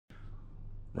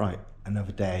Right,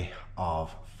 another day of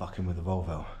fucking with the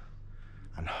Volvo,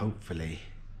 and hopefully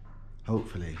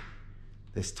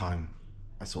this time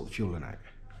I sort the fueling out.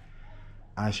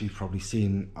 As you've probably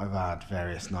seen, I've had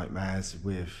various nightmares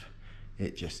with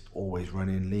it just always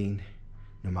running lean,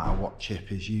 no matter what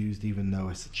chip is used, even though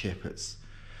it's a chip that's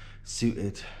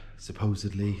suited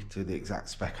supposedly to the exact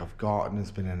spec I've got, and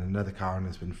has been in another car and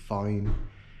has been fine.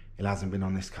 It hasn't been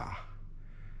on this car.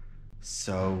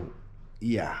 So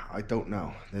yeah, I don't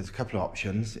know. There's a couple of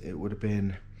options. It would have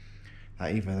been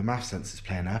that either the MAF sensor's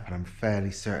playing up, and I'm fairly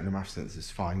certain the MAF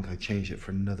sensor's fine because I changed it for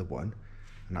another one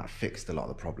and that fixed a lot of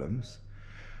the problems,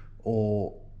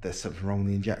 or there's something wrong with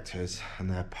the injectors and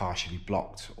they're partially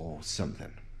blocked or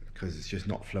something, because it's just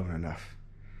not flowing enough,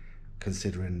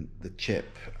 considering the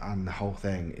chip and the whole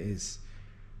thing is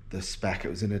the spec. It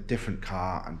was in a different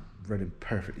car and running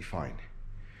perfectly fine.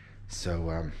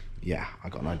 So yeah, I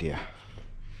got an idea.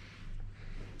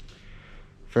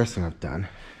 First thing I've done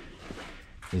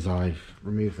is I've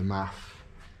removed the MAF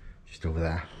just over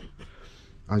there.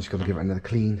 I'm just going to give it another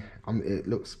clean. It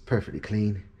looks perfectly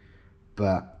clean,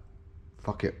 but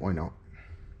fuck it, why not?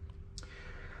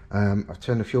 I've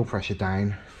turned the fuel pressure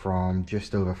down from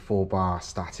just over 4 bar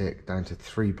static down to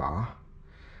 3 bar,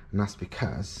 and that's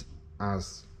because,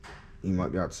 as you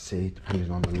might be able to see,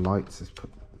 depending on the lights, let's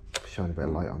shine a bit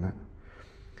of light on it.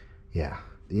 Yeah,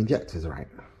 the injectors are out,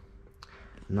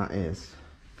 and that is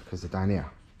because they're down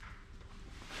here.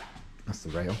 That's the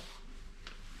rail.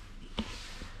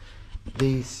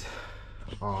 These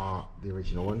are the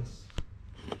original ones.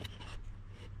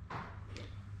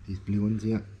 These blue ones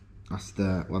here. That's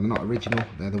the, well, they're not original,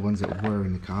 they're the ones that were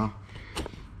in the car.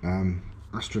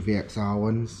 Astra VXR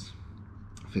ones.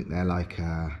 I think they're like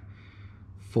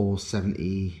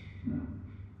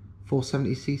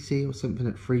 470cc or something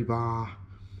at 3 bar,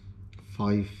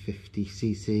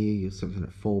 550cc or something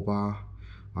at 4 bar.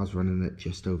 I was running at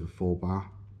just over 4 bar.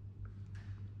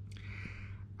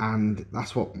 And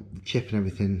that's what the chip and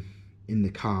everything in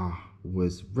the car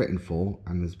was written for,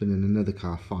 and has been in another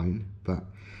car fine, but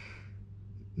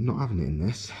not having it in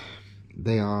this.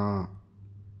 They are,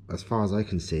 as far as I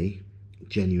can see,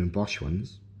 genuine Bosch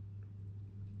ones,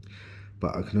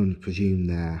 but I can only presume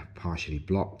they're partially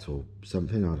blocked or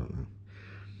something, I don't know.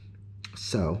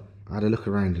 So I had a look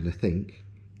around and a think,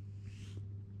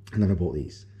 and then I bought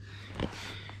these.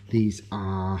 These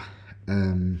are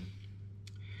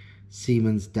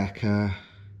Siemens Decker.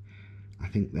 I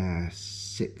think they're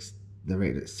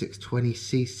rated at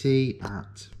 620cc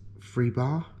at 3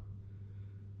 bar.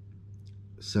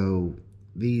 So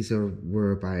these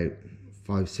were about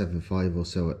 575 or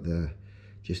so at the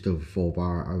just over 4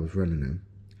 bar I was running them.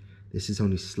 This is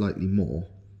only slightly more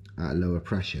at a lower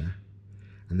pressure,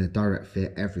 and they're direct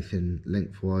fit, everything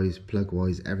lengthwise, plug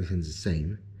wise, everything's the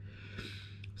same.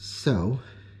 So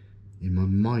in my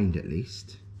mind at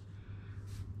least,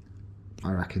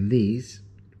 I reckon these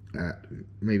at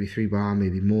maybe 3 bar,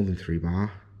 maybe more than 3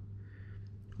 bar,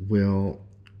 will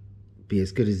be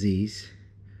as good as these,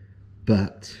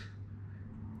 but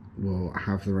will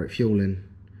have the right fueling,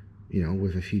 you know,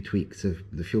 with a few tweaks of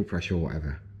the fuel pressure or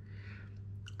whatever.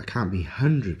 I can't be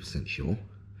 100% sure,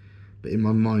 but in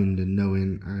my mind and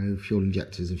knowing how fuel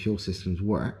injectors and fuel systems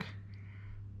work,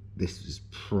 this is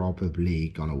probably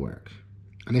gonna work.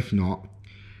 And if not,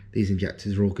 these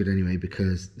injectors are all good anyway,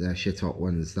 because they're shit hot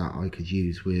ones that I could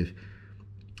use with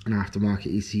an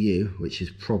aftermarket ECU, which is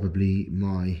probably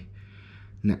my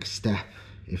next step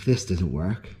if this doesn't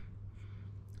work,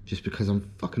 just because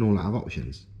I'm fucking all out of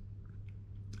options.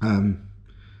 I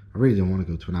really don't want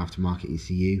to go to an aftermarket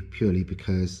ECU, purely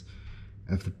because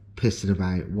of the pissing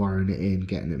about, wiring it in,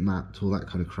 getting it mapped, all that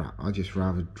kind of crap. I'd just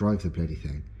rather drive the bloody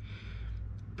thing.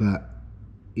 But,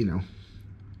 you know,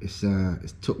 it's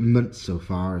took months so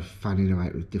far of fanning them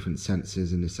out with different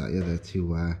sensors and this, that, the other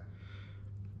to,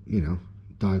 you know,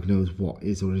 diagnose what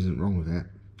is or isn't wrong with it.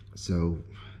 So,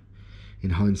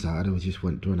 in hindsight, I just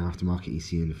went to an aftermarket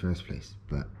ECU in the first place.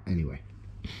 But anyway,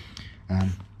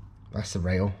 that's the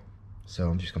rail. So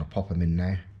I'm just going to pop them in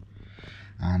now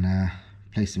and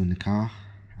place them in the car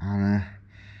and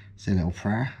say a little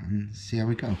prayer and see how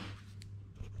we go.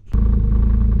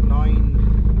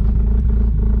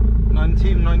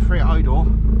 9.2, 9.3 idle,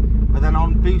 but then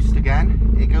on boost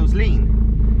again it goes lean.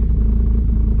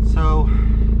 So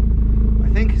I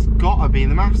think it's got to be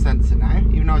the MAF sensor now,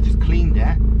 even though I just cleaned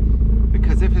it,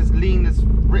 because if it's lean as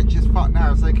rich as fuck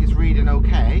now, it's like it's reading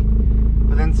okay,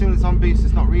 but then as soon as it's on boost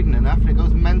it's not reading enough and it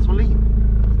goes mental lean.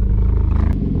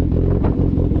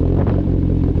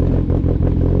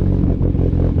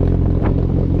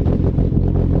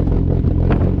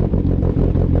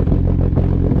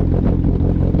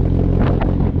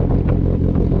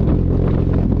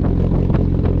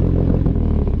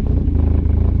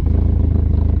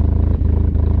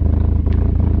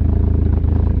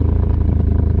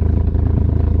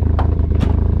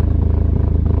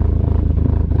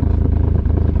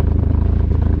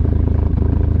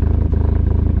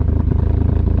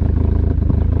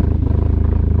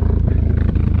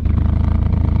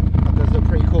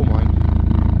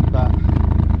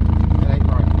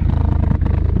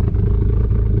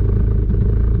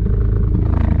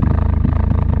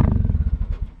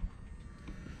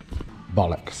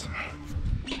 bollocks.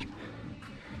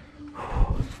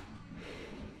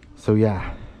 So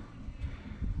yeah,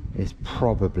 it's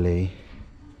probably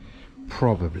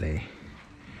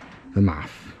the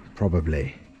math.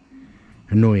 Probably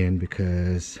annoying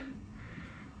because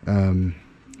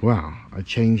well, I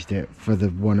changed it for the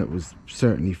one that was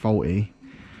certainly faulty,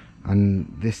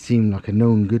 and this seemed like a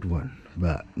known good one,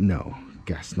 but no,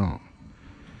 guess not.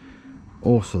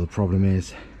 Also, the problem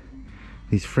is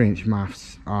these 3-inch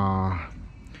maths are,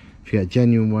 if you get a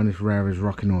genuine one, as rare as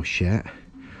rocking or shit,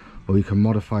 or you can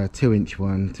modify a 2-inch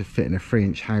one to fit in a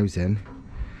 3-inch housing,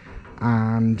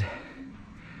 and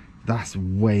that's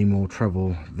way more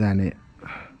trouble than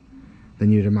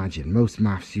you'd imagine. Most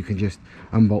maths you can just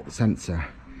unbolt the sensor.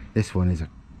 This one is a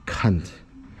cunt.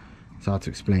 It's hard to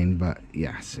explain, but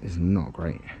yes, it's not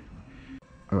great.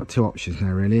 I've got two options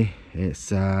now really.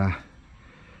 It's go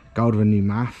with a new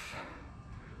math,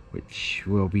 which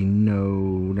will be no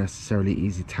necessarily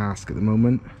easy task at the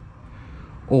moment,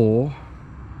 or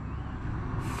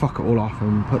fuck it all off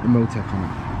and put the Motec on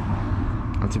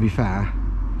it. And to be fair,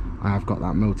 I have got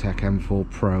that Motec M4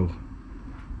 Pro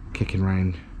kicking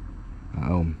around at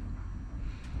home,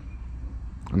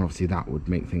 and obviously that would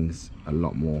make things a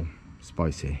lot more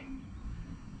spicy.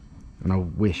 And I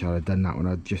wish I'd have done that when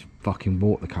I just fucking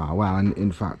bought the car. Well, and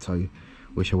in fact I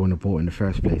wish I wouldn't have bought it in the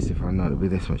first place if I known it'd be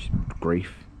this much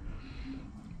grief,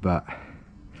 but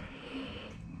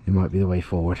it might be the way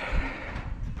forward.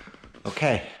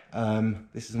 Okay,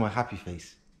 this is my happy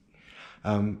face.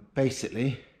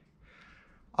 Basically,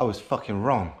 I was fucking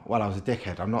wrong. Well, I was a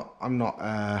dickhead. I'm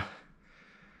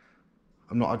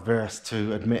not adverse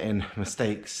to admitting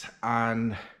mistakes,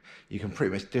 and you can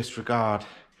pretty much disregard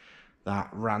that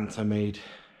rant I made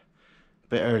a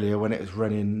bit earlier when it was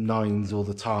running 9s all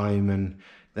the time and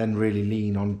then really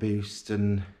lean on boost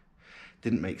and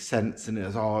didn't make sense, and it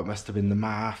was, oh, it must have been the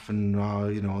math and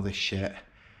you know, all this shit.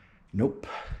 Nope.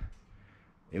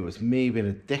 It was me being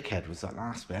a dickhead was that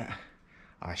last bit.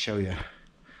 I'll show you.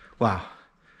 Wow.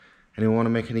 Anyone want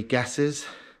to make any guesses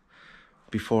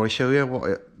before I show you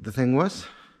what the thing was?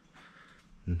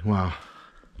 Wow.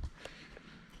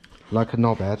 Like a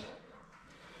knobhead,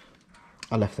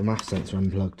 I left the math sensor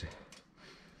unplugged.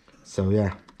 So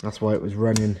yeah, that's why it was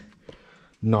running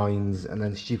 9s and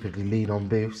then stupidly lean on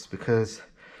boost, because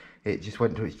it just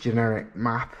went to its generic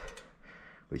map,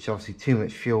 which obviously too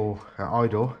much fuel at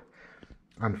idle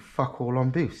and fuck all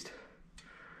on boost.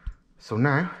 So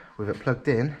now with it plugged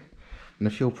in and the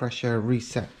fuel pressure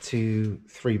reset to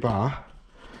 3 bar,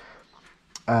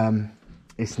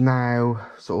 it's now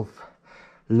sort of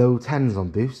low 10s on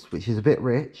boost, which is a bit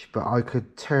rich, but I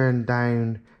could turn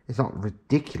down, it's not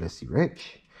ridiculously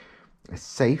rich, it's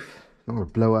safe, not going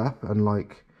to blow up,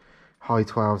 unlike high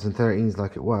 12s and 13s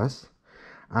like it was,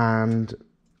 and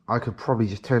I could probably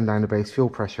just turn down the base fuel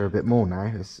pressure a bit more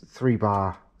now. It's 3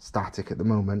 bar static at the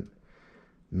moment,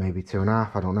 maybe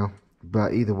 2.5, I don't know,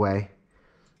 but either way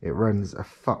it runs a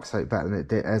fuck's sake better than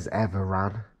it has ever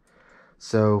ran.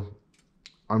 So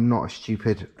I'm not a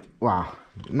stupid, well,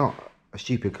 not a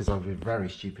stupid because I've been very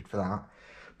stupid for that,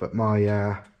 but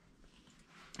my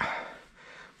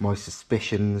my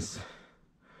suspicions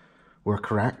were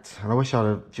correct, and I wish I'd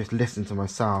have just listened to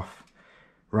myself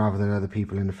rather than other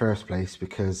people in the first place,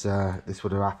 because this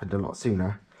would have happened a lot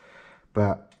sooner.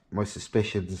 But my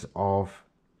suspicions of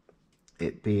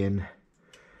it being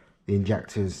the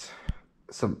injectors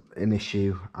an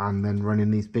issue and then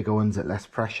running these bigger ones at less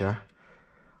pressure,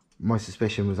 my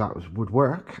suspicion was that would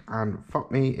work, and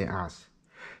fuck me, it has.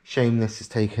 Shame this has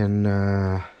taken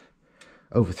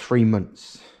over 3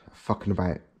 months fucking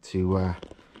about to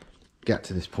get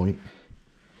to this point,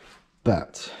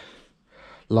 but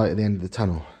light at the end of the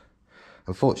tunnel.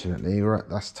 Unfortunately, we're at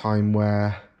this time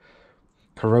where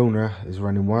Corona is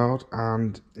running wild,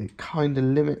 and it kind of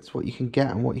limits what you can get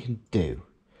and what you can do,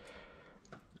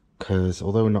 because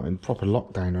although we're not in proper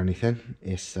lockdown or anything,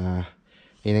 it's it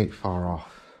ain't far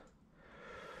off.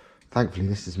 Thankfully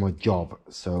this is my job,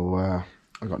 so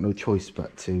I've got no choice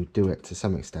but to do it to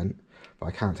some extent, but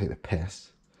I can't take the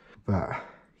piss. But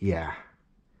yeah,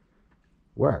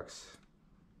 works.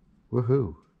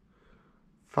 Woohoo.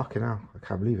 Fucking hell, I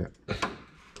can't believe it.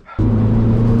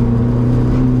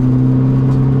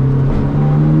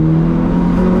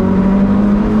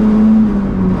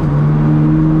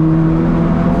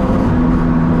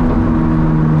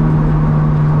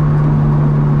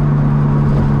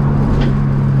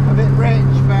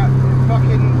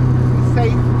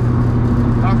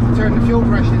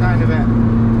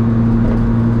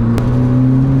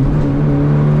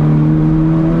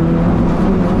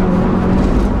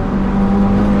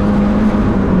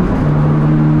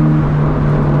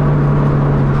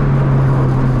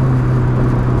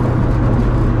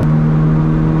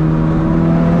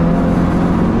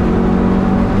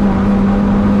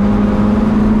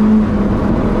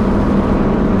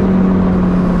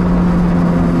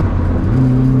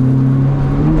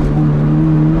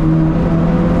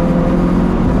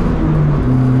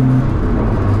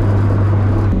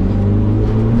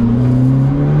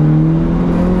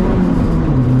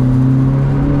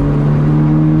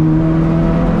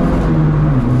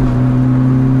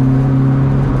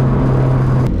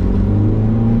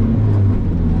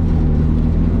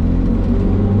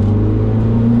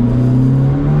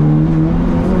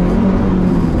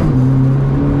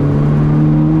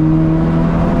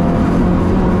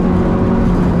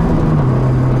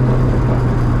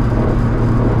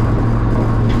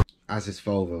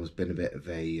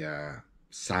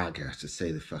 saga, to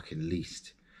say the fucking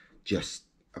least, just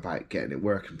about getting it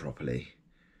working properly,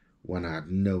 when I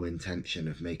had no intention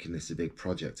of making this a big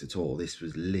project at all. This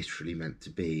was literally meant to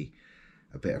be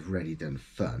a bit of ready done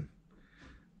fun,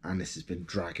 and this has been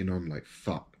dragging on like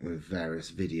fuck with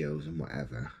various videos and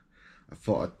whatever. I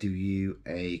thought I'd do you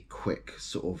a quick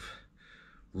sort of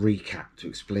recap to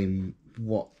explain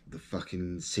what the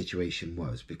fucking situation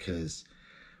was, because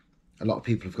a lot of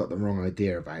people have got the wrong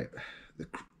idea about the,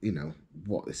 you know,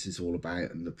 what this is all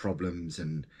about and the problems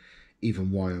and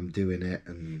even why I'm doing it.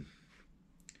 And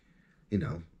you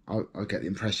know, I get the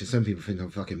impression some people think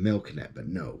I'm fucking milking it, but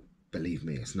no, believe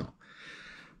me, it's not.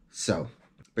 So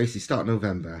basically, start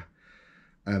November,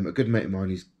 a good mate of mine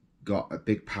who's got a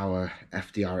big power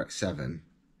FDRX7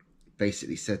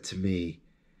 basically said to me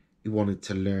he wanted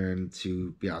to learn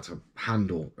to be able to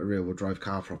handle a rear-wheel drive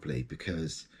car properly,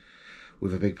 because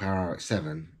with a big power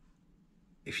RX7,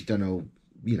 if you don't know,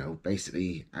 you know,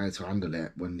 basically how to handle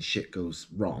it when the shit goes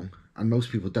wrong, and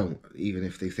most people don't, even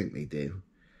if they think they do,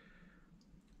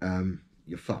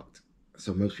 you're fucked.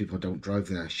 So most people don't drive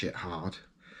their shit hard,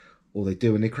 or they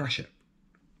do and they crash it.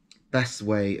 Best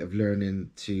way of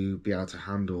learning to be able to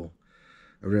handle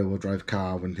a rear-wheel drive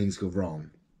car when things go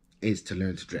wrong is to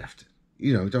learn to drift.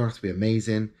 You know, you don't have to be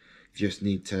amazing. You just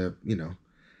need to, you know,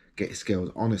 get your skills.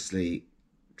 Honestly,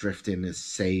 drifting has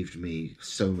saved me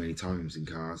so many times in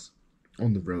cars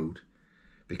on the road,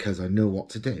 because I know what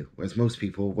to do. Whereas most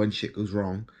people, when shit goes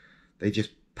wrong, they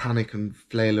just panic and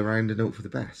flail around and hope for the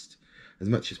best. As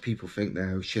much as people think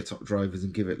they're shit hot drivers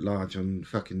and give it large on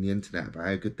fucking the internet about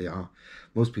how good they are,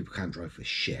 most people can't drive for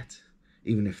shit.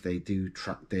 Even if they do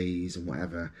track days and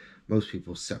whatever, most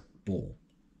people suck ball.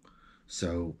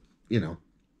 So, you know,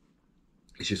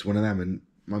 it's just one of them. And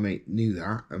my mate knew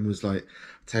that and was like,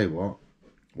 tell you what,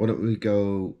 why don't we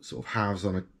go sort of halves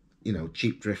on a, you know,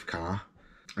 cheap drift car,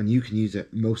 and you can use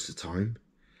it most of the time,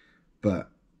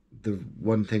 but the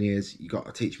one thing is you got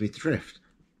to teach me to drift.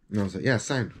 And I was like, yeah,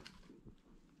 sound.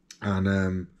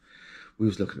 And we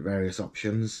was looking at various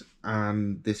options,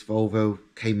 and this Volvo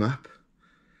came up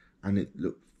and it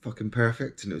looked fucking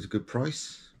perfect and it was a good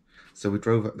price. So we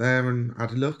drove up there and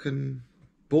had a look and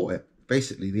bought it.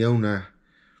 Basically, the owner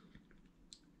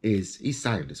he's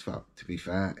sound as fuck, to be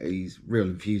fair. He's real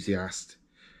enthusiast.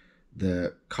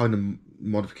 The kind of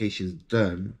modifications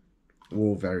done were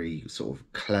all very sort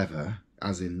of clever,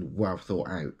 as in well thought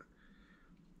out.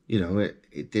 You know,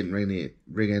 it didn't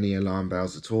ring any alarm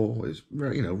bells at all. It was,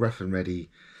 you know, rough and ready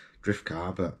drift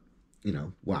car, but, you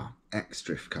know, wow,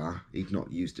 ex-drift car. He'd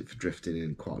not used it for drifting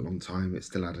in quite a long time. It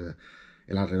still had it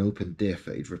had an open diff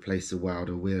that he'd replaced the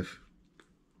welder with.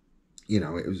 You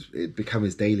know, it'd become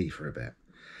his daily for a bit.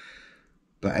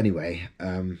 But anyway,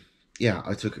 yeah,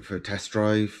 I took it for a test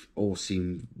drive. All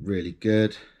seemed really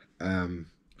good.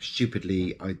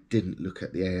 Stupidly, I didn't look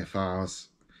at the AFRs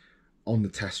on the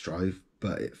test drive,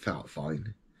 but it felt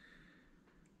fine.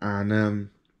 And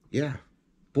yeah,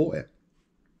 bought it.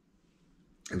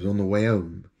 It was on the way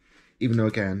home, even though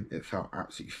again it felt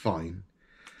absolutely fine,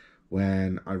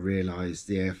 when I realised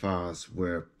the AFRs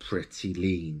were pretty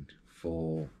lean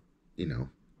for, you know,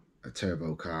 a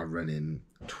turbo car running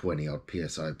 20 odd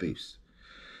PSI boost.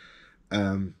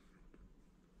 And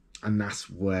that's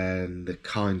when the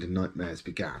kind of nightmares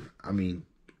began. I mean,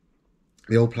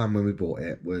 the old plan when we bought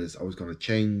it was I was going to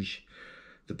change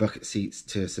the bucket seats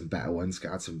to some better ones,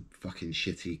 add some fucking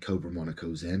shitty Cobra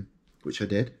Monacos in, which I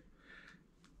did.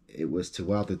 It was to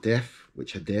weld the diff,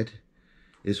 which I did.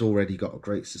 It's already got a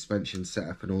great suspension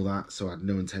setup and all that, so I had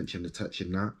no intention of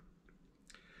touching that.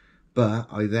 But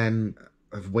I then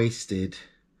have wasted,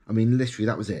 I mean, literally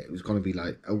that was it. It was going to be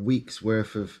like a week's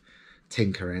worth of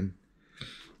tinkering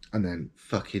and then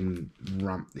fucking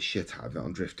ramp the shit out of it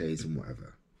on drift days and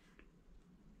whatever.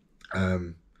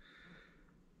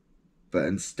 But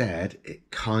instead,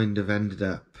 it kind of ended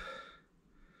up,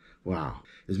 wow.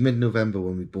 It was mid-November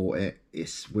when we bought it.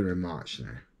 We're in March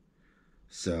now.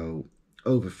 So,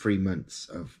 over 3 months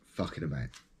of fucking about.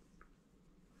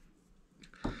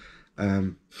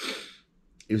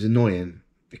 It was annoying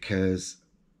because,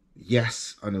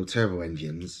 yes, I know turbo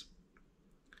engines,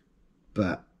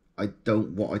 but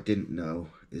what I didn't know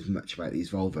is much about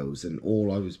these Volvos, and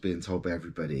all I was being told by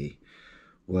everybody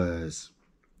was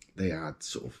they had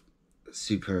sort of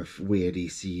super weird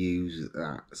ECUs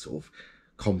that sort of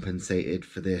compensated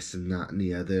for this and that and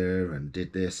the other, and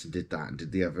did this and did that and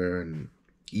did the other, and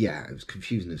yeah, it was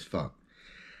confusing as fuck.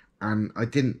 And I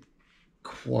didn't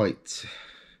quite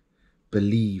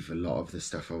believe a lot of the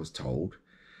stuff I was told,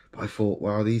 but I thought,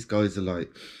 well, these guys are like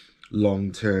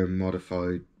long-term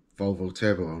modified Volvo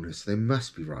Turbo owners, so they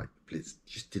must be right, but it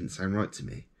just didn't sound right to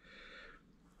me.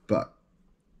 But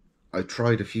I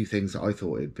tried a few things that I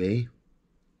thought it'd be,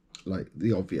 like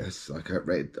the obvious, like I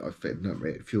fitted an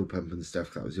uprated fuel pump and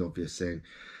stuff. That was the obvious thing.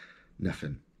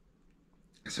 Nothing.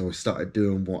 So I started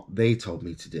doing what they told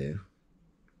me to do,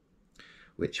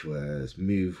 which was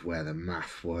move where the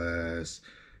MAF was,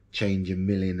 change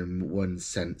 1,000,001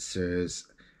 sensors,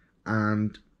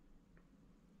 and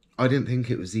I didn't think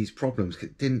it was these problems.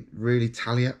 It didn't really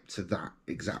tally up to that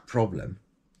exact problem.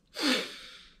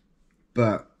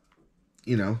 But,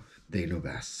 you know, they know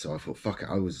best. So I thought, fuck it.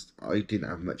 I didn't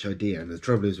have much idea. And the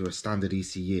trouble is, with a standard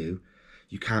ECU,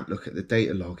 you can't look at the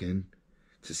data login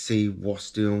to see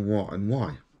what's doing what and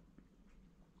why.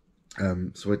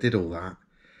 So I did all that.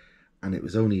 And it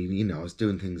was only, you know, I was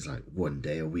doing things like 1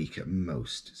 day a week at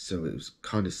most. So it was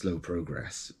kind of slow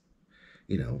progress.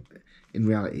 You know, in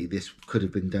reality, this could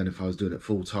have been done if I was doing it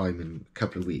full time in a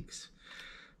couple of weeks.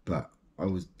 But I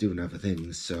was doing other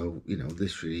things. So, you know,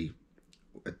 literally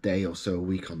a day or so a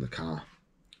week on the car,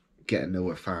 getting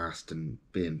nowhere fast and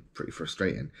being pretty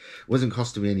frustrating. It wasn't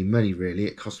costing me any money, really.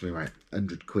 It cost me about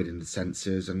 100 quid in the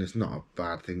sensors. And it's not a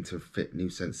bad thing to fit new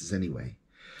sensors anyway.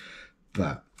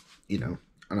 But, you know,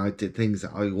 and I did things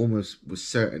that I almost was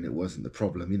certain it wasn't the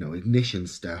problem. You know, ignition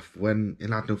stuff when it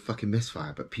had no fucking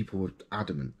misfire, but people were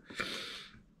adamant.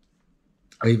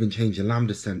 I even changed the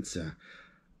lambda sensor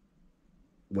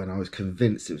when I was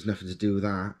convinced it was nothing to do with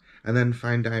that. And then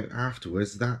found out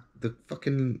afterwards that the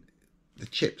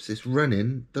chips it's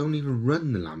running don't even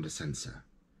run the lambda sensor.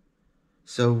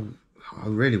 So I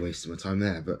really wasted my time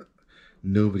there, but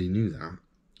nobody knew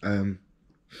that.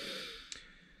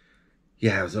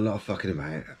 Yeah, it was a lot of fucking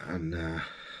about and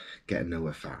getting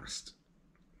nowhere fast.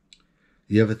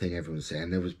 The other thing everyone was saying,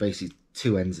 there was basically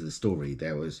two ends of the story.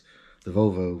 There was the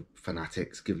Volvo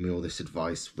fanatics giving me all this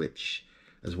advice, which,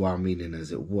 as well-meaning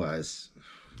as it was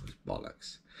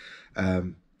bollocks.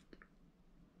 The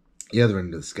other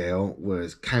end of the scale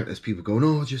was countless people going,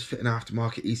 oh, just fit an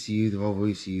aftermarket ECU, the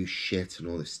Volvo ECU shit and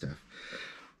all this stuff.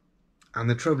 And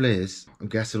the trouble is, I'm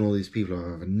guessing all these people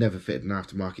have never fitted an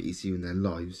aftermarket ECU in their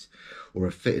lives, or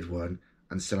have fitted one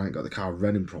and still ain't got the car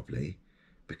running properly.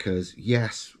 Because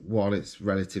yes, while it's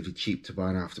relatively cheap to buy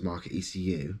an aftermarket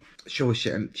ECU, sure as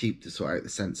shit ain't cheap to sort out the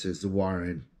sensors, the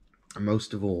wiring, and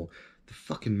most of all, the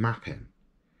fucking mapping.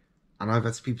 And I've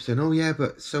had people saying, oh yeah,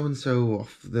 but so-and-so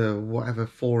off the whatever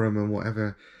forum and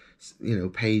whatever, you know,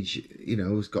 page, you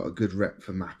know, has got a good rep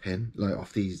for mapping, like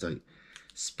off these like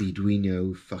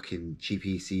Speeduino fucking cheap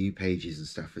ECU pages and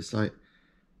stuff. It's like,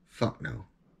 fuck no.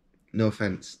 No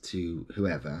offense to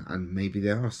whoever, and maybe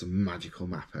there are some magical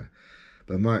mapper,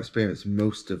 but in my experience,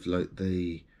 most of like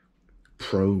the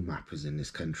pro mappers in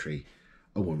this country,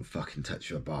 I won't fucking touch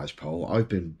your barge pole. I've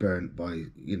been burnt by,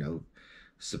 you know,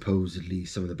 supposedly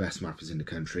some of the best mappers in the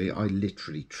country. I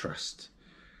literally trust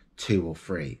 2 or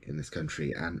 3 in this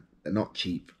country, and they're not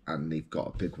cheap, and they've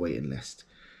got a big waiting list.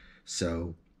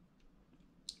 So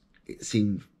it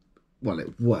seemed, well,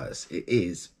 it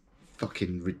is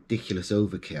fucking ridiculous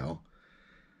overkill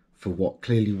for what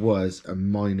clearly was a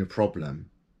minor problem.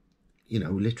 You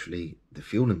know, literally the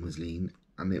fueling was lean,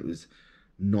 and it was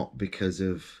not because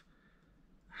of,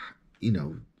 you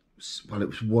know, well, it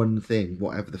was one thing,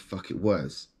 whatever the fuck it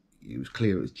was. It was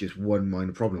clear it was just one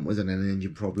minor problem. It wasn't an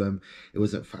engine problem. It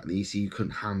wasn't the fact the ECU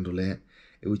couldn't handle it.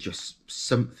 It was just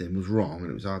something was wrong, and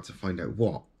it was hard to find out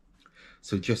what.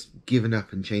 So just giving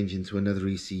up and changing to another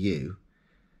ECU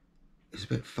is a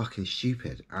bit fucking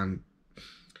stupid. And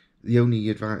the only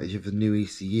advantage of the new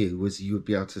ECU was you would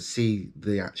be able to see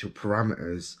the actual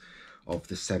parameters of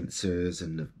the sensors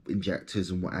and the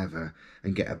injectors and whatever,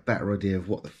 and get a better idea of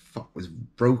what the fuck was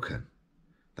broken.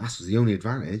 That was the only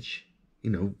advantage.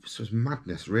 You know, so it's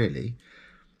madness, really.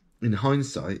 In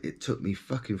hindsight, it took me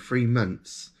fucking 3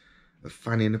 months of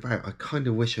fanning about. I kind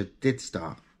of wish I did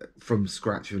start from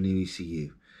scratch with a new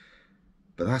ECU,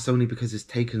 but that's only because it's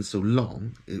taken so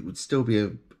long. It would still be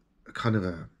a kind of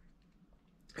a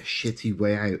shitty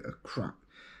way out, a crap,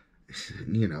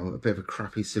 you know, a bit of a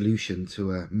crappy solution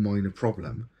to a minor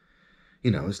problem.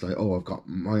 You know, it's like, oh, I've got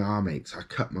my arm aches, I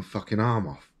cut my fucking arm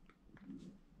off.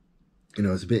 You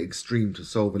know, it's a bit extreme to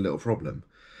solve a little problem,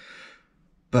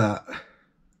 but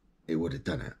it would have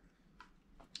done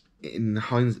it. In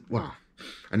hindsight, well,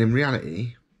 and in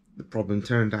reality, the problem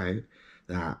turned out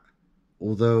that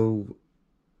although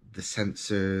the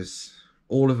sensors,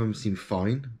 all of them seemed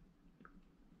fine,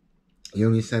 the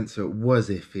only sensor that was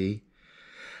iffy,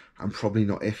 and probably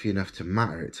not iffy enough to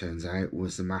matter, it turns out,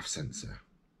 was the MAF sensor.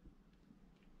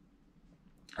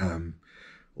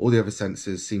 All the other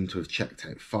sensors seemed to have checked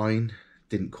out fine,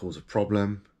 didn't cause a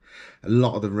problem. A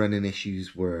lot of the running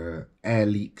issues were air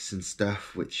leaks and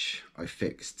stuff, which I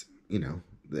fixed, you know,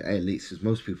 the air leaks, because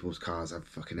most people's cars have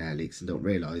fucking air leaks and don't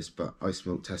realise, but I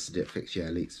smoke tested it, fixed your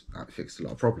air leaks, that fixed a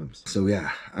lot of problems. So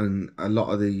yeah, and a lot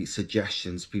of the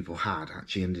suggestions people had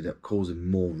actually ended up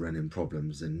causing more running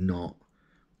problems than not,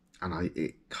 and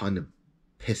it kind of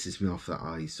pisses me off that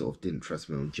I sort of didn't trust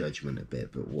my own judgment a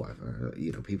bit, but whatever,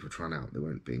 you know, people trying out, they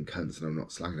weren't being cunts, and I'm not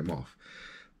slagging them off,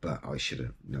 but I should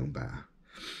have known better.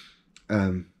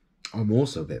 I'm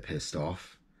also a bit pissed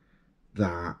off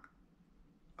that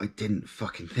I didn't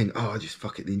fucking think, oh, just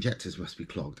fuck it, the injectors must be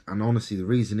clogged. And honestly, the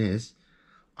reason is,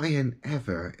 I ain't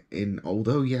ever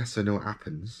although yes, I know it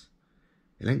happens,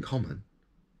 it ain't common.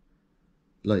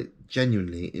 Like,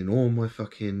 genuinely, in all my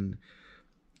fucking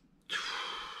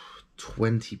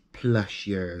 20 plus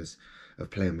years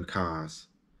of playing with cars,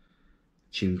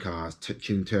 tuned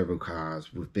turbo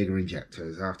cars with bigger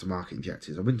injectors, aftermarket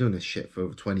injectors, I've been doing this shit for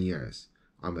over 20 years.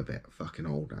 I'm a bit fucking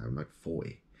old now, I'm like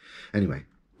 40. Anyway,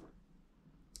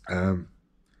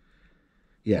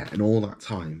 yeah, and all that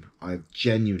time, I've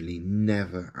genuinely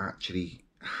never actually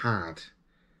had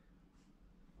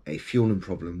a fueling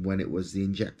problem when it was the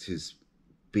injectors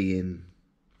being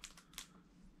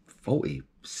faulty,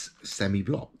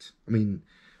 semi-blocked. I mean,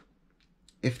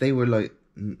 if they were like,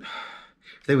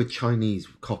 if they were Chinese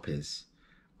copies,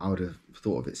 I would have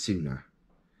thought of it sooner.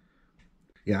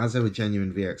 Yeah, as they were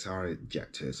genuine VXR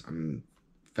injectors, I'm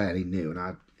fairly new, and I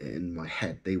had in my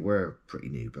head they were pretty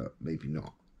new, but maybe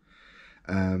not.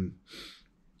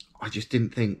 I just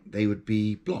didn't think they would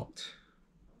be blocked,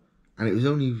 and it was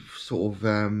only sort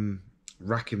of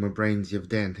racking my brains the other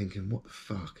day and thinking, what the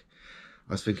fuck?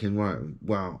 I was thinking, right,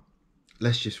 well,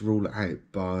 let's just rule it out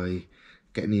by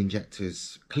getting the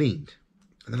injectors cleaned.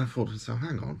 And then I thought to myself,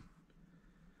 hang on,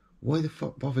 why the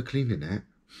fuck bother cleaning it?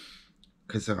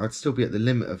 Because I'd still be at the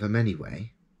limit of them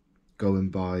anyway, going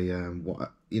by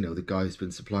what, you know, the guy who's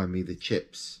been supplying me the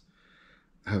chips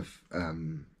have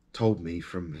told me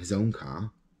from his own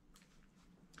car.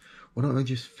 Why don't I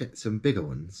just fit some bigger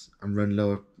ones and run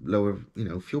lower, you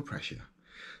know, fuel pressure?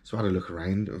 So I had a look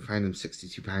around and found them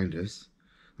 62 pounders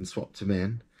and swapped them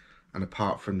in. And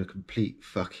apart from the complete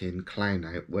fucking clown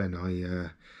out when I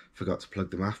forgot to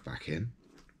plug the MAF back in,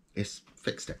 it's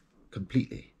fixed it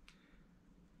completely.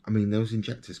 I mean, those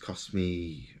injectors cost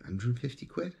me 150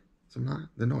 quid, something like that.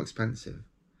 They're not expensive,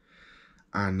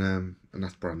 and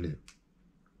that's brand new.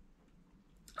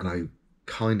 And I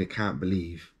kind of can't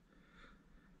believe,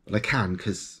 well, I can,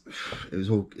 because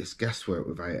it's guesswork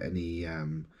without any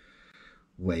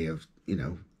way of, you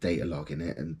know, data logging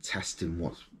it and testing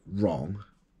what's wrong.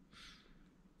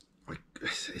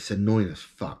 It's annoying as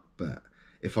fuck, but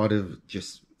if I'd have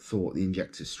just thought the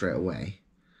injectors straight away,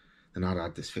 then I'd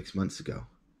had this fixed months ago.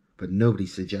 But nobody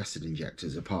suggested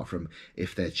injectors, apart from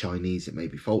if they're Chinese, it may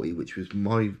be faulty, which was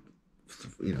my,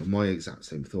 you know, my exact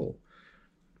same thought.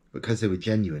 Because they were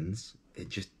genuines, it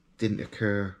just didn't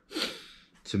occur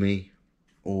to me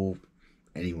or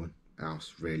anyone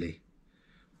else, really.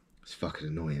 It's fucking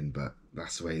annoying, but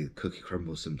that's the way the cookie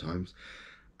crumbles sometimes.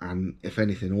 And if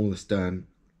anything, all it's done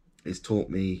is taught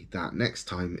me that next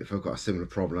time, if I've got a similar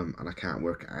problem and I can't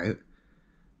work it out,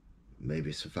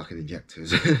 maybe it's the fucking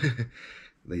injectors.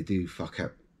 They do fuck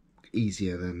up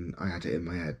easier than I had it in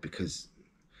my head, because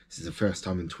this is the first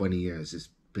time in 20 years it's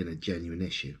been a genuine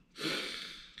issue.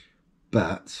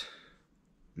 But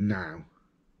now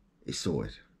it's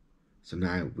sorted. So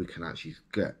now we can actually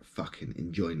get fucking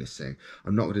enjoying this thing.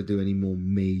 I'm not going to do any more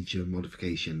major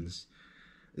modifications.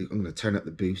 I'm going to turn up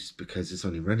the boost because it's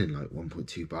only running like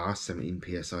 1.2 bar,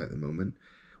 17 PSI at the moment,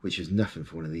 which is nothing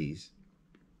for one of these.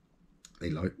 They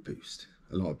like boost,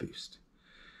 a lot of boost.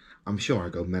 I'm sure I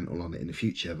go mental on it in the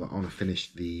future, but I want to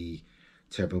finish the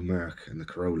Turbo Merc and the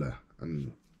Corolla,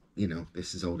 and you know,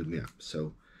 this is holding me up.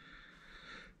 So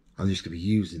I'm just going to be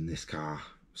using this car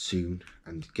soon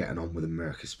and getting on with the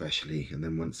Merc especially, and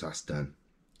then once that's done,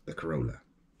 the Corolla.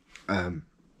 One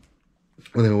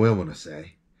thing I will want to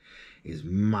say is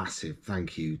massive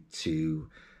thank you to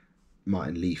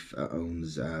Martin Leaf,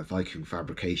 owns Viking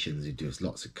Fabrications, who does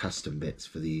lots of custom bits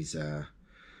for these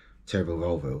turbo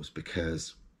Volvos,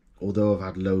 because although I've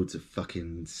had loads of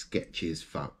fucking sketchy as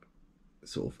fuck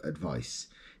sort of advice,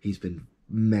 he's been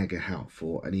mega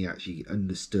helpful, and he actually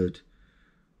understood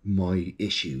my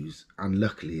issues, and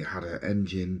luckily I had an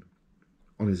engine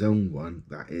on his own one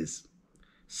that is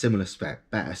similar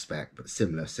spec, better spec, but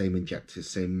similar, same injectors,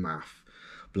 same MAF,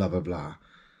 blah blah blah,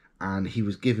 and he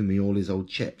was giving me all his old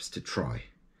chips to try,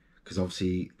 because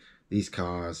obviously these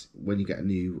cars, when you get a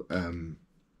new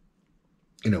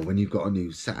you know, when you've got a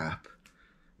new setup,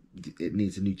 it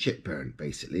needs a new chip burn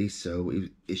basically. So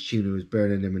his tuner was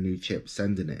burning him a new chip,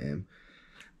 sending it him,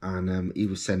 and he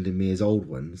was sending me his old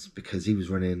ones because he was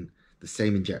running the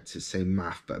same injectors, same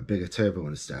math, but a bigger turbo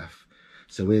and stuff.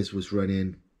 So his was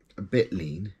running a bit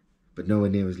lean, but nowhere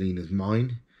near as lean as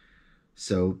mine.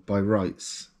 So by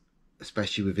rights,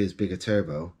 especially with his bigger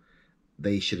turbo,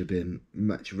 they should have been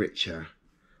much richer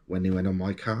when they went on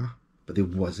my car, but they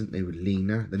wasn't. They were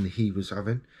leaner than he was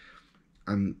having.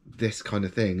 And this kind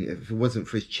of thing, if it wasn't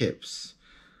for his chips,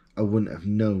 I wouldn't have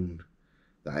known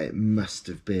that it must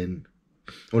have been,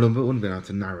 well, I wouldn't have been able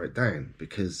to narrow it down,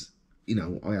 because, you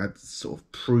know, I had sort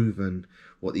of proven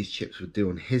what these chips would do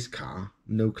on his car.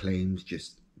 No claims,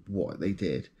 just what they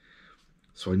did.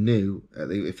 So I knew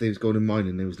if they was going in mine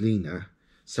and they was leaner,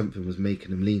 something was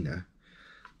making them leaner.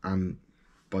 And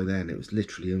by then it was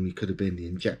literally only could have been the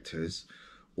injectors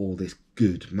or this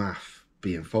good math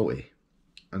being faulty.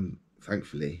 And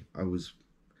thankfully I was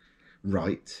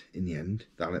right in the end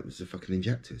that it was the fucking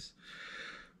injectors.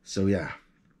 So yeah,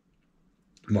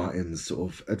 Martin's sort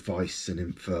of advice and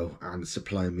info and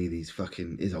supplying me these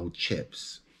fucking his old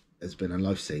chips has been a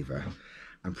lifesaver.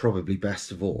 And probably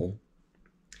best of all,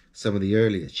 some of the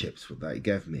earlier chips that he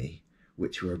gave me,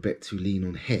 which were a bit too lean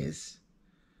on his,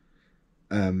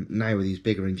 now with these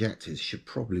bigger injectors, should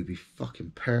probably be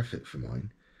fucking perfect for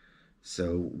mine.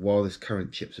 So while this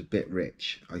current chip's a bit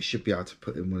rich, I should be able to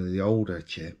put in one of the older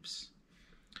chips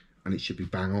and it should be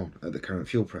bang on at the current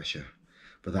fuel pressure.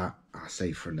 But that I'll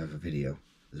save for another video,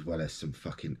 as well as some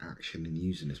fucking action in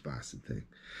using this bastard thing.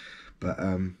 But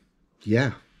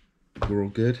yeah, we're all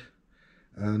good,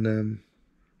 and I'm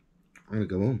gonna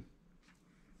go home.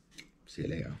 See you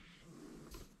later.